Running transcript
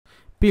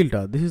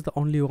Peltier, this is the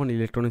only one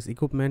electronics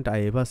equipment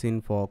I ever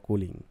seen for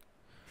cooling.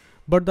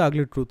 But the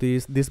ugly truth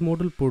is, this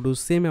model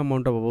produces same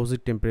amount of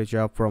opposite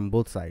temperature from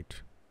both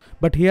sides.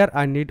 But here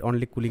I need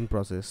only cooling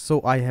process,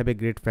 so I have a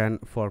great fan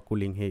for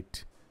cooling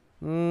heat.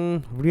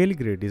 Really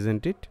great,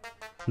 isn't it?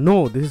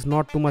 No, this is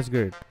not too much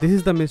great. This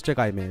is the mistake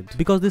I made.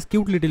 Because this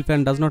cute little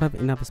fan does not have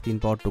enough spin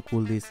power to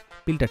cool this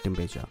Peltier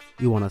temperature.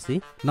 You wanna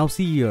see? Now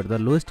see here, the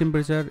lowest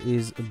temperature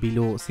is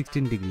below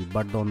 16 degrees,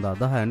 but on the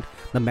other hand,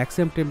 the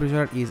maximum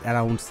temperature is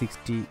around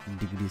 60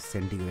 degrees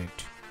centigrade.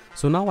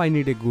 So now I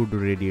need a good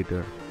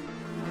radiator.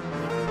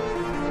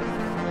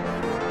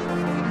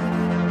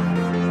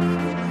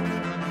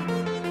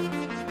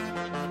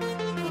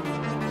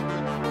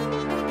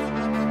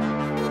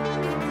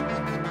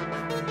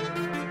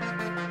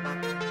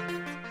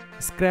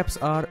 Scraps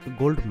are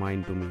gold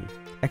mine to me.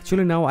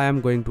 Actually now I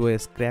am going to a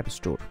scrap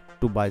store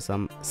to buy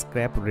some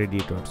scrap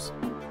radiators.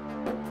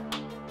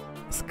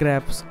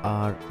 Scraps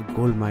are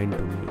gold mine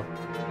to me.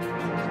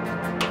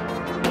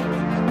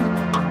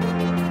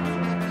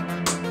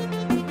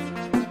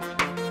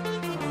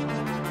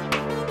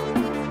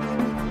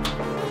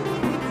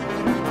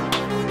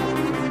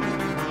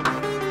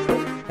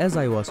 As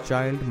I was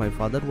child, my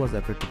father was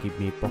afraid to give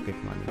me pocket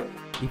money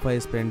if I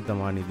spent the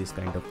money this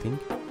kind of thing,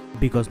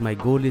 because my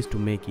goal is to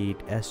make it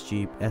as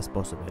cheap as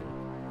possible.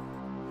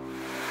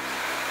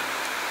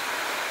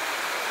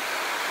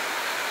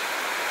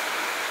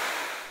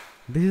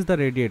 This is the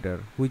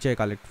radiator which I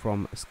collect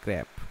from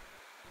scrap.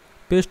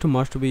 Paste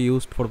must be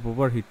used for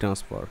proper heat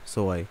transfer,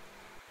 so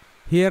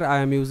here I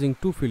am using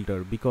 2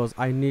 filters because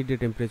I need a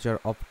temperature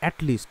of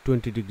at least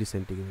 20 degrees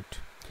centigrade.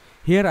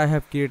 Here I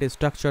have created a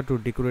structure to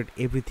decorate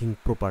everything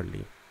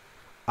properly.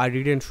 I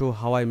didn't show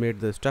how I made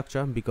the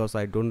structure because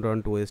I don't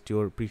want to waste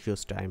your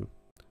precious time.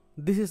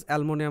 This is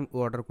aluminum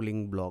water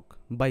cooling block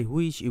by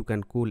which you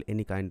can cool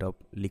any kind of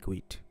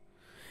liquid.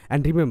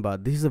 And remember,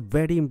 this is a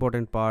very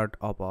important part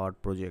of our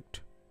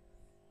project.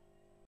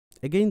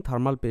 Again,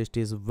 thermal paste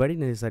is very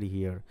necessary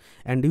here,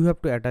 and you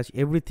have to attach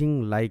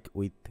everything like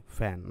with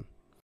fan.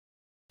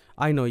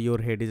 I know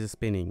your head is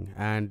spinning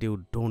and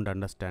you don't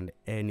understand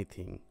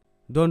anything.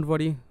 Don't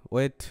worry,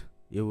 wait,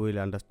 you will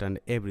understand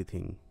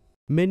everything.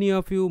 Many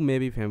of you may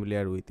be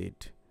familiar with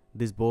it.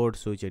 This board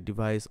switches a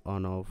device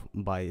on off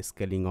by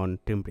scaling on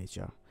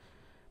temperature.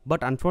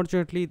 But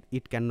unfortunately,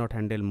 it cannot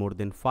handle more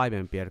than 5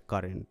 ampere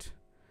current.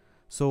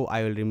 So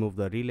I will remove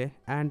the relay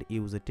and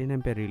use a 10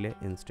 ampere relay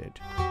instead.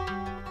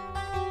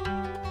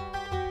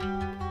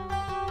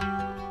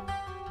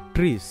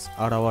 Trees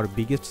are our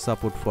biggest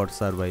support for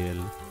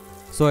survival.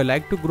 So I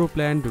like to grow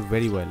plants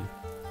very well.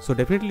 So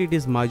definitely it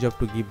is my job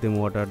to give them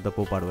water the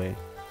proper way.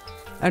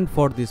 And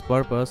for this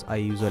purpose, I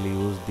usually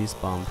use this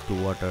pump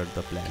to water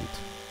the plant.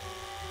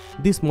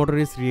 This motor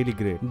is really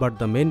great, but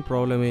the main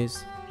problem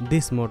is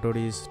this motor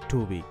is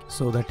too big.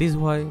 So that is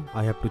why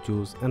I have to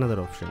choose another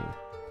option.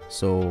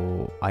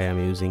 So I am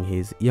using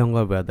his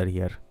younger brother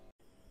here.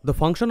 The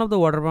function of the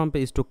water pump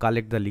is to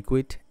collect the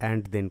liquid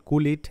and then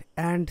cool it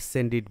and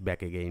send it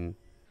back again.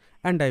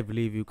 And I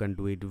believe you can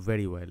do it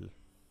very well.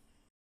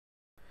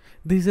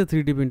 This is a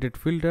 3D printed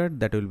filter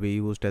that will be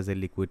used as a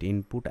liquid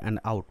input and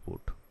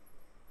output.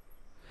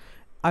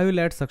 I will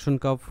add suction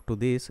cup to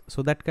this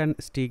so that can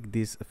stick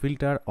this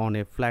filter on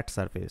a flat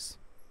surface.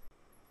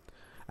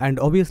 And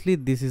obviously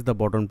this is the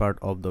bottom part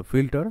of the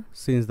filter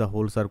since the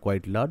holes are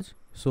quite large,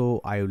 so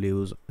I will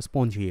use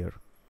sponge here.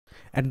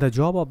 And the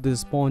job of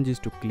this sponge is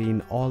to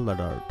clean all the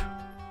dirt.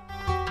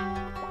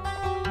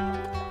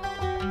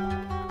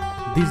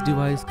 This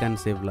device can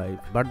save life,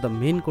 but the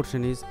main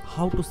question is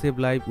how to save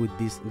life with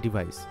this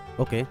device.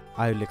 Okay,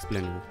 I will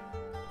explain you.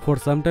 For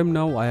some time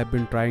now, I have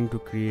been trying to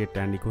create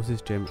an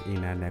ecosystem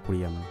in an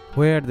aquarium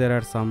where there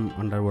are some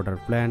underwater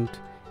plants,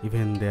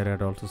 even there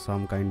are also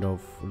some kind of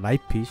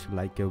live fish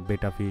like a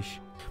betta fish.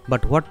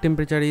 But what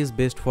temperature is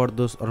best for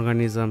those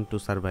organisms to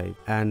survive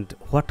and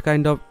what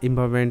kind of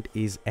environment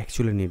is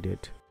actually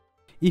needed?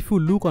 If you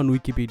look on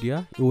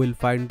Wikipedia, you will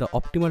find the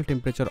optimal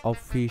temperature of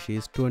fish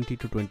is 20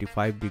 to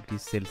 25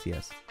 degrees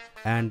Celsius.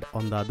 And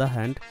on the other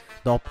hand,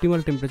 the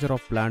optimal temperature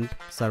of plant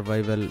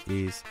survival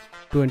is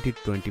 20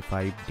 to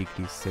 25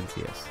 degrees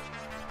Celsius.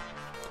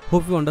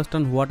 Hope you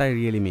understand what I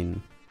really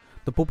mean.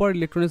 The proper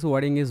electronics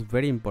wiring is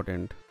very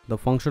important. The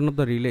function of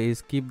the relay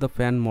is keep the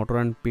fan, motor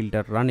and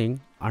filter running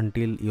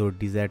until your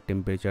desired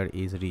temperature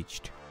is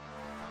reached.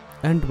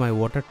 And my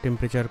water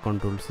temperature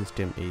control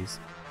system is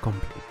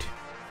complete.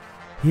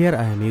 Here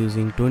I am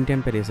using 20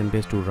 ampere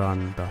SMPS to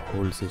run the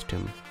whole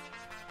system.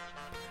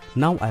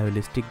 Now I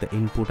will stick the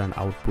input and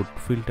output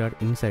filter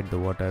inside the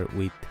water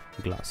with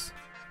glass.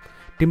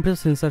 Temperature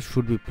sensor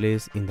should be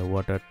placed in the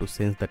water to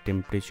sense the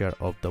temperature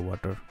of the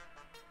water.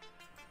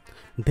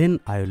 Then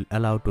I will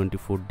allow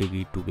 24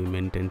 degree to be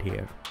maintained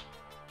here.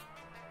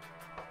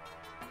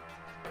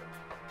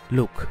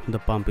 Look, the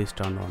pump is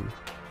turned on.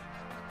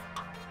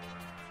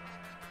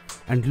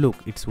 And look,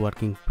 it's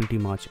working pretty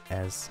much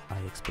as I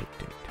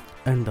expected.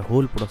 And the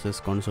whole process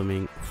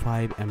consuming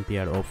 5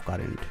 ampere of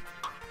current.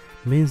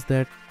 Means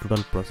that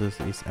total process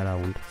is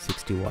around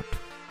 60 watt.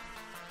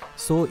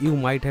 So you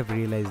might have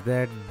realized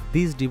that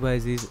this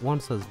device is one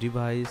such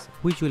device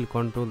which will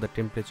control the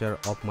temperature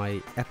of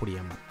my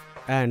aquarium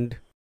and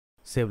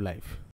save life.